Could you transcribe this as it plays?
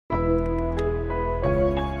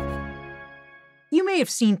have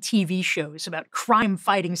seen TV shows about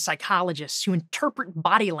crime-fighting psychologists who interpret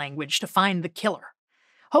body language to find the killer.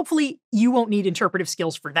 Hopefully, you won't need interpretive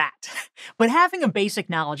skills for that. But having a basic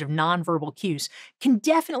knowledge of nonverbal cues can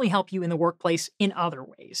definitely help you in the workplace in other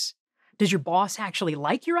ways. Does your boss actually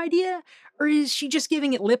like your idea, or is she just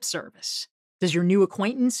giving it lip service? Does your new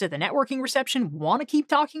acquaintance at the networking reception want to keep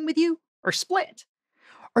talking with you, or split?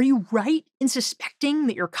 Are you right in suspecting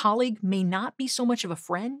that your colleague may not be so much of a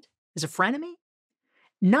friend as a frenemy?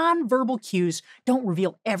 Nonverbal cues don't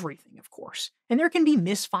reveal everything, of course, and there can be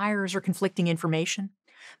misfires or conflicting information.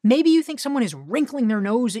 Maybe you think someone is wrinkling their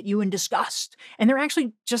nose at you in disgust, and they're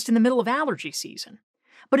actually just in the middle of allergy season.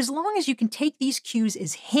 But as long as you can take these cues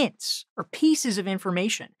as hints or pieces of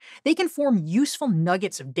information, they can form useful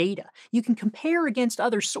nuggets of data you can compare against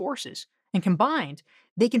other sources, and combined,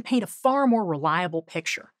 they can paint a far more reliable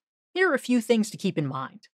picture. Here are a few things to keep in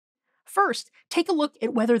mind. First, take a look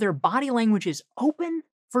at whether their body language is open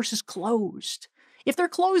versus closed. If they're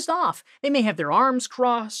closed off, they may have their arms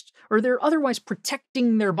crossed, or they're otherwise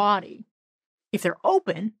protecting their body. If they're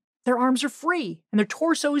open, their arms are free and their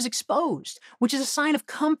torso is exposed, which is a sign of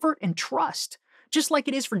comfort and trust, just like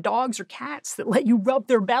it is for dogs or cats that let you rub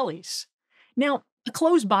their bellies. Now, a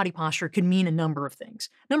closed body posture could mean a number of things.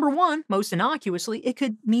 Number one, most innocuously, it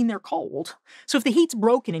could mean they're cold. So if the heat's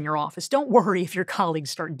broken in your office, don't worry if your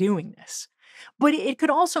colleagues start doing this. But it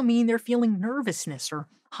could also mean they're feeling nervousness or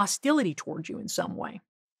hostility towards you in some way.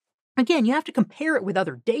 Again, you have to compare it with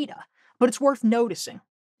other data, but it's worth noticing.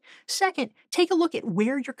 Second, take a look at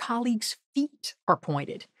where your colleagues' feet are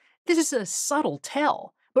pointed. This is a subtle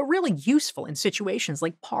tell, but really useful in situations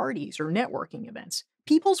like parties or networking events.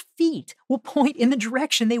 People's feet will point in the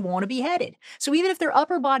direction they want to be headed. So even if their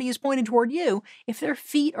upper body is pointed toward you, if their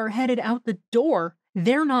feet are headed out the door,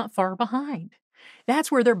 they're not far behind.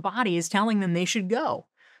 That's where their body is telling them they should go.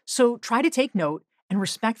 So try to take note and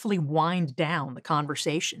respectfully wind down the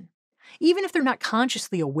conversation. Even if they're not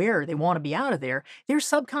consciously aware they want to be out of there, their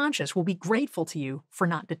subconscious will be grateful to you for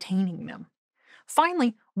not detaining them.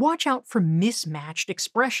 Finally, watch out for mismatched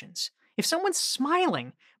expressions. If someone's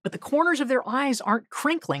smiling, but the corners of their eyes aren't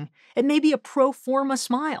crinkling, it may be a pro forma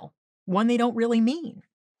smile, one they don't really mean.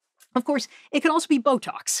 Of course, it could also be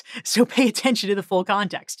Botox, so pay attention to the full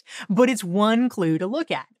context, but it's one clue to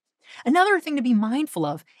look at. Another thing to be mindful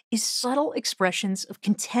of is subtle expressions of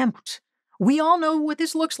contempt. We all know what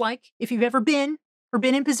this looks like if you've ever been or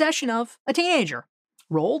been in possession of a teenager.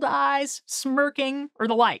 Rolled eyes, smirking, or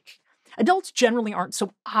the like. Adults generally aren't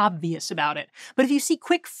so obvious about it, but if you see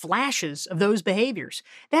quick flashes of those behaviors,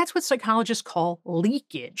 that's what psychologists call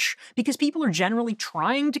leakage, because people are generally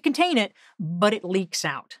trying to contain it, but it leaks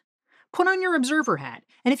out. Put on your observer hat,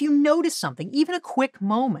 and if you notice something, even a quick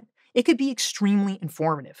moment, it could be extremely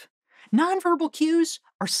informative. Nonverbal cues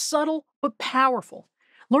are subtle but powerful.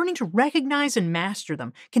 Learning to recognize and master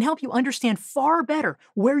them can help you understand far better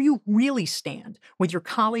where you really stand with your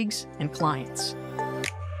colleagues and clients.